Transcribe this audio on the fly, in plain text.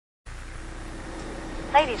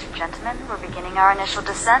Ladies and gentlemen, we're beginning our initial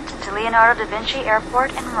descent into Leonardo da Vinci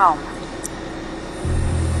Airport in Rome.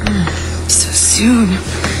 So soon.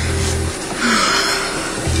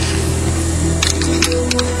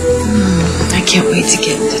 I can't wait to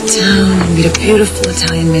get into town and meet a beautiful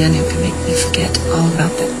Italian man who can make me forget all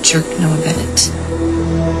about that jerk Noah Bennett.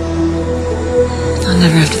 I'll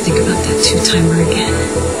never have to think about that two-timer again.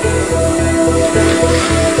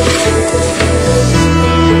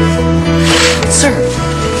 Sir,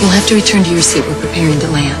 you'll have to return to your seat. We're preparing to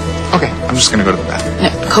land. Okay, I'm just gonna go to the bathroom.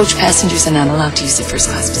 No, coach passengers are not allowed to use the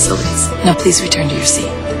first-class facilities. Now, please return to your seat.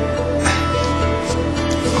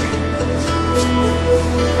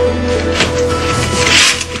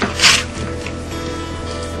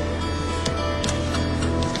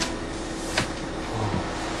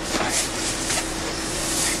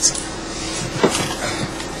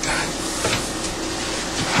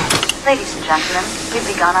 Ladies and gentlemen, we've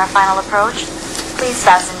begun our final approach. Please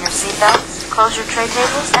fasten your seatbelts, close your tray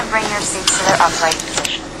tables, and bring your seats to their upright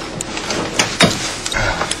position.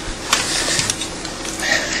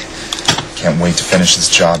 Can't wait to finish this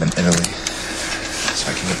job in Italy,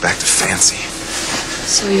 so I can get back to fancy.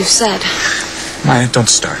 So you said. Maya, don't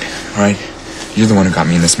start, all right? You're the one who got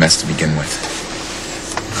me in this mess to begin with.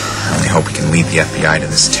 I only hope we can lead the FBI to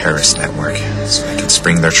this terrorist network, so they can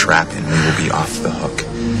spring their trap and we will be off the hook.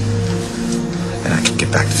 Then I can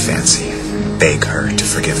get back to Fancy and beg her to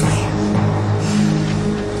forgive me.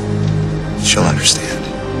 She'll understand.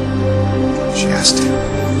 She has to.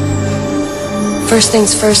 First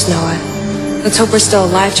things first, Noah. Let's hope we're still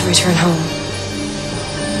alive to return home.